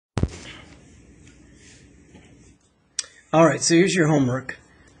All right, so here's your homework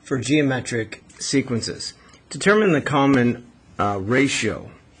for geometric sequences. Determine the common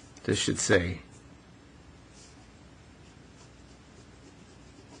ratio, this should say.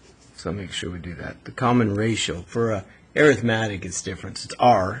 So make sure we do that. The common ratio. For arithmetic, it's different. It's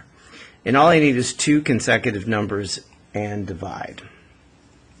R. And all I need is two consecutive numbers and divide.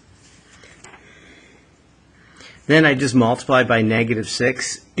 Then I just multiply by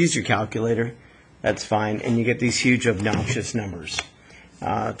 -6. Use your calculator. That's fine. And you get these huge obnoxious numbers.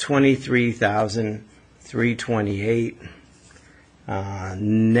 23,328,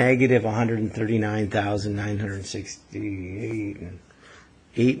 negative 139,968, and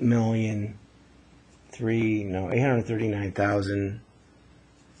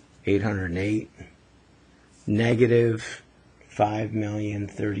 839,808, negative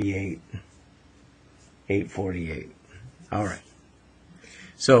 5,038,848. All right.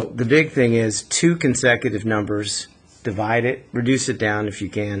 So the big thing is two consecutive numbers, divide it, reduce it down if you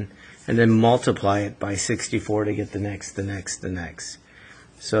can, and then multiply it by 64 to get the next.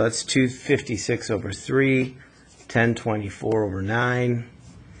 So that's 256 over 3, 1024 over 9,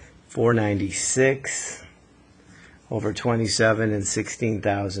 496 over 27, and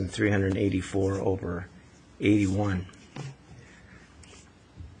 16,384 over 81.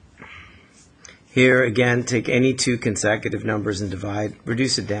 Here again, take any two consecutive numbers and divide.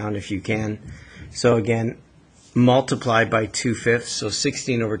 Reduce it down if you can. So again, multiply by 2/5. So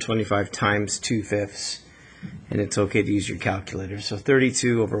 16 over 25 times 2/5. And it's okay to use your calculator. So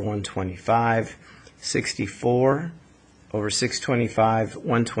 32 over 125. 64 over 625.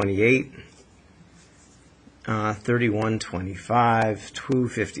 128. 3125.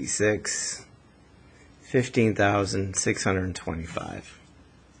 256. 15,625.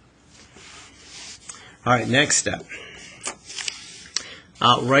 All right, next step.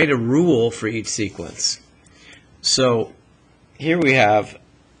 Write a rule for each sequence. So here we have,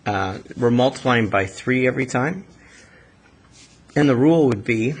 we're multiplying by 3 every time. And the rule would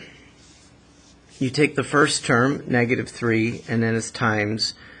be, you take the first term, -3, and then it's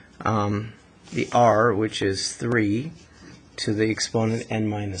times the r, which is 3, to the exponent n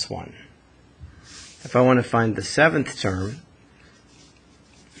minus 1. If I want to find the 7th term,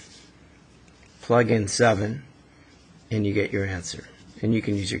 plug in 7, and you get your answer. And you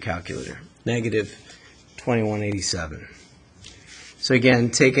can use your calculator. Negative 2187. So again,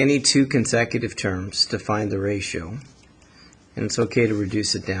 take any two consecutive terms to find the ratio. And it's okay to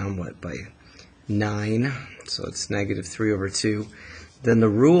reduce it down, by 9. So it's -3 over 2. Then the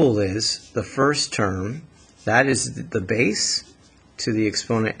rule is the first term, that is the base to the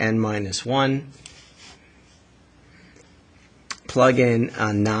exponent n minus 1. Plug in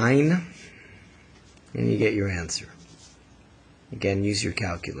 9. And you get your answer. Again, use your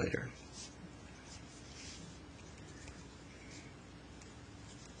calculator.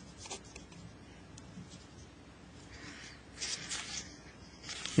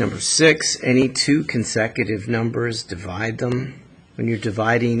 Number 6, any two consecutive numbers, divide them. When you're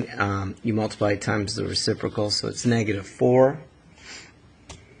dividing, you multiply times the reciprocal, so it's -4.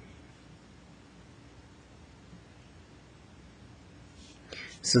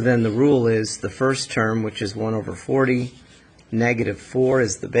 So then the rule is the first term, which is 1 over 40, -4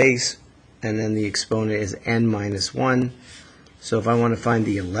 is the base, and then the exponent is n minus 1. So if I want to find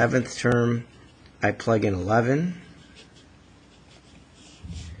the 11th term, I plug in 11,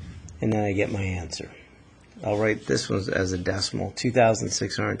 and then I get my answer. I'll write this one as a decimal,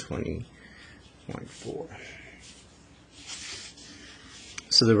 2,620.4.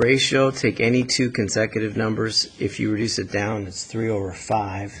 So the ratio, take any two consecutive numbers. If you reduce it down, it's 3 over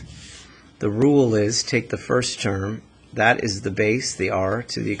 5. The rule is take the first term, that is the base, the r,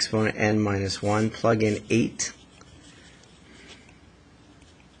 to the exponent n minus 1. Plug in 8.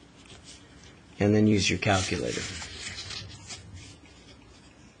 And then use your calculator.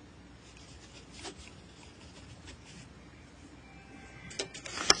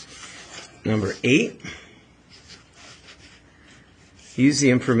 Number 8. Use the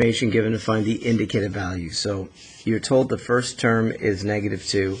information given to find the indicative value. So you're told the first term is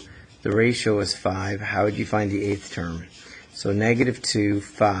 -2. The ratio is 5. How would you find the 8th term? So -2,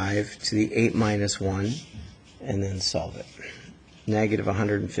 5 to the 8 minus 1, and then solve it. Negative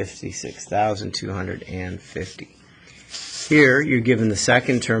 156,250. Here you're given the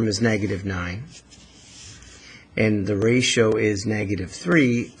second term is -9. And the ratio is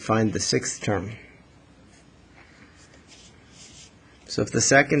 -3. Find the 6th term. So if the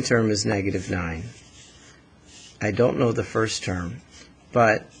second term is -9, I don't know the first term,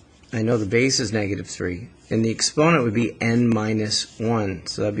 but I know the base is -3, and the exponent would be n minus 1,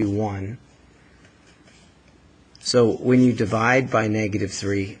 so that would be 1. So when you divide by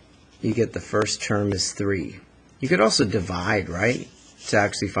 -3, you get the first term is 3. You could also divide, right, to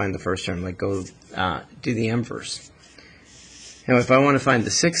actually find the first term, like go do the inverse. Now if I want to find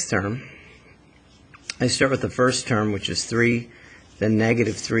the sixth term, I start with the first term, which is 3, then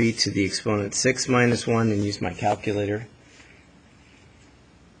 -3 to the exponent 6 minus 1, and use my calculator.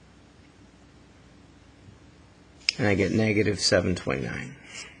 And I get -729.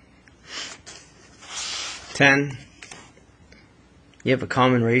 10. You have a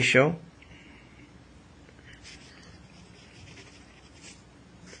common ratio.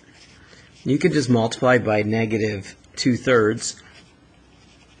 You could just multiply by -2/3.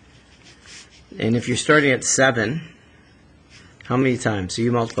 And if you're starting at 7, how many times? So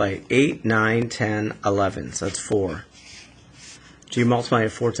you multiply 8, 9, 10, 11. So that's 4. So you multiply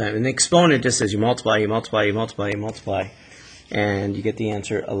it 4 times. And the exponent just says you multiply, you multiply, you multiply, you multiply. And you get the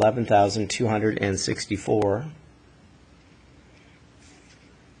answer 11,264.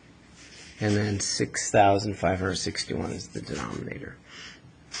 And then 6,561 is the denominator.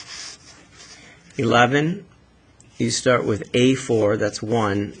 11, you start with A4, that's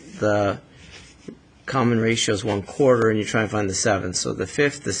 1. The common ratio is 1/4, and you try and find the 7th. So the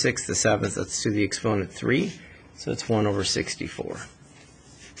 5th, the 6th, the 7th, that's to the exponent 3. So it's 1/64.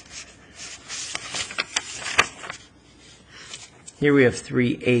 Here we have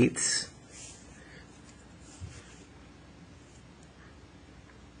 3/8.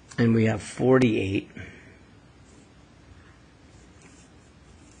 And we have 48.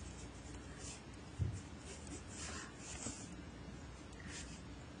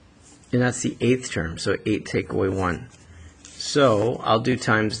 And that's the 8th term, so 8 take away 1. So I'll do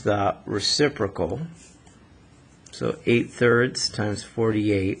times the reciprocal. So 8/3 times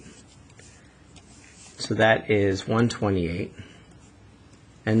 48. So that is 128.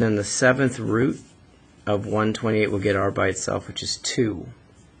 And then the 7th root of 128 will get r by itself, which is 2.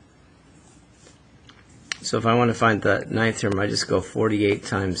 So if I want to find the 9th term, I just go 48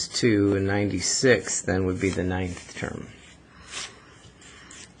 times 2, and 96 then would be the 9th term.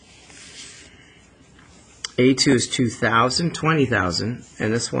 A2 is 2,000, 20,000,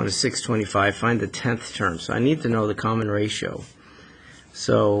 and this one is 625. Find the 10th term. So I need to know the common ratio.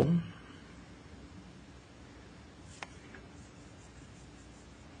 So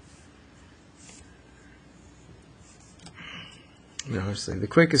honestly, the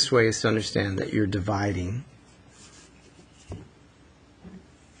quickest way is to understand that you're dividing.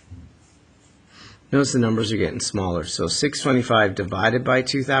 Notice the numbers are getting smaller. So 625 divided by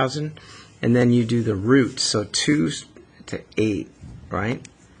 2,000, and then you do the root. So 2 to 8, right?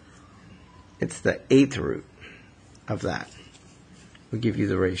 It's the 8th root of that. Will give you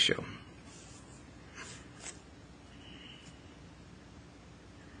the ratio.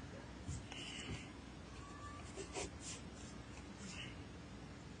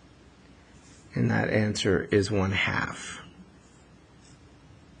 And that answer is 1/2.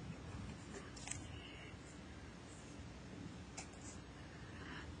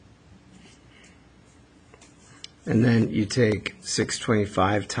 And then you take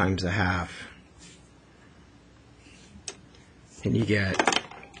 625 times 1/2, and you get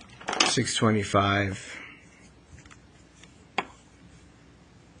 625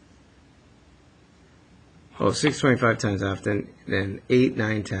 625 times 1/2, then 8,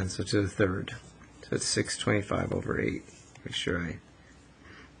 9, 10, so to the 3rd. So it's 625 over 8. Make sure I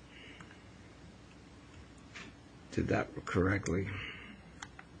did that correctly.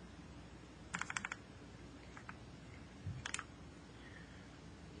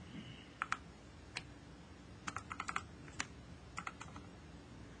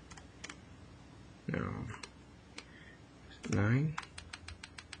 No. 9.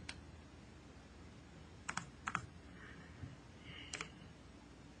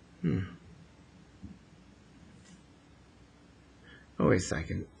 Oh, wait a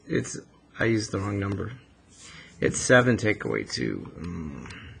second. I used the wrong number. It's 7 take away 2.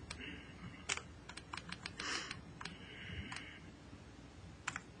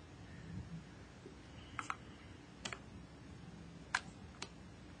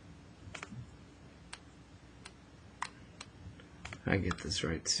 I get this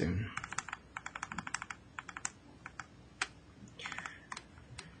right soon.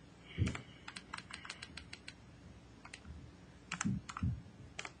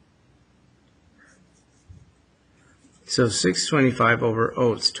 So 625 over,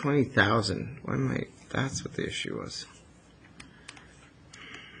 it's 20,000. Why am I, that's what the issue was.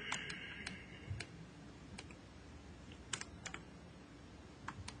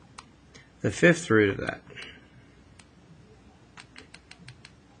 The 5th root of that.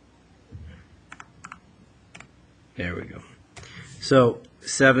 There we go. So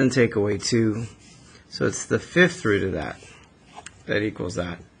 7 take away 2. So it's the 5th root of that. That equals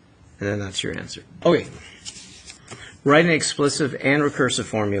that. And then that's your answer. Okay. Write an explicit and recursive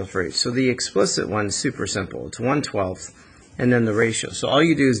formula for each. So the explicit one is super simple. It's 1/12 and then the ratio. So all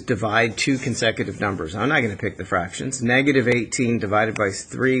you do is divide two consecutive numbers. I'm not going to pick the fractions. Negative 18 divided by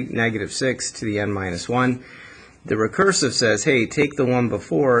 3, negative 6 to the n minus 1. The recursive says, hey, take the one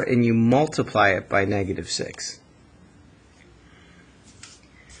before and you multiply it by negative 6.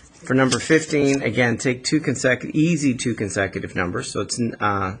 For number 15, again, take easy two consecutive numbers. So it's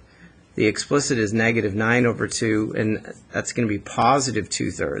the explicit is negative 9 over 2, and that's going to be positive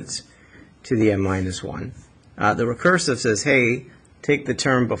 2/3 to the n minus 1. The recursive says, hey, take the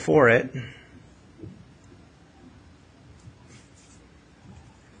term before it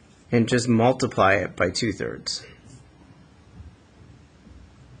and just multiply it by 2/3.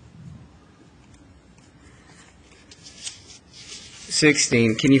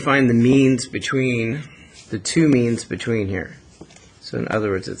 Can you find the means between, the two means between here? So in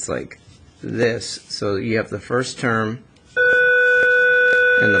other words, it's like this. So you have the first term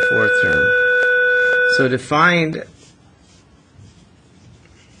and the fourth term. So to find,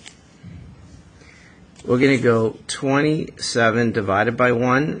 we're going to go 27 divided by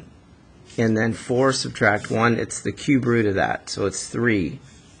 1, and then 4 subtract 1. It's the cube root of that, so it's 3.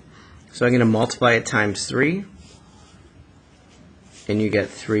 So I'm going to multiply it times 3, and you get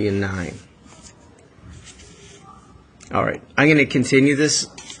 3 and 9. All right, I'm going to continue this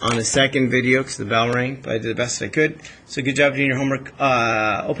on a second video because the bell rang, but I did the best I could. So good job doing your homework.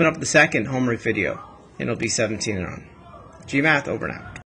 Open up the second homework video, and it'll be 17 and on. GMath, over now.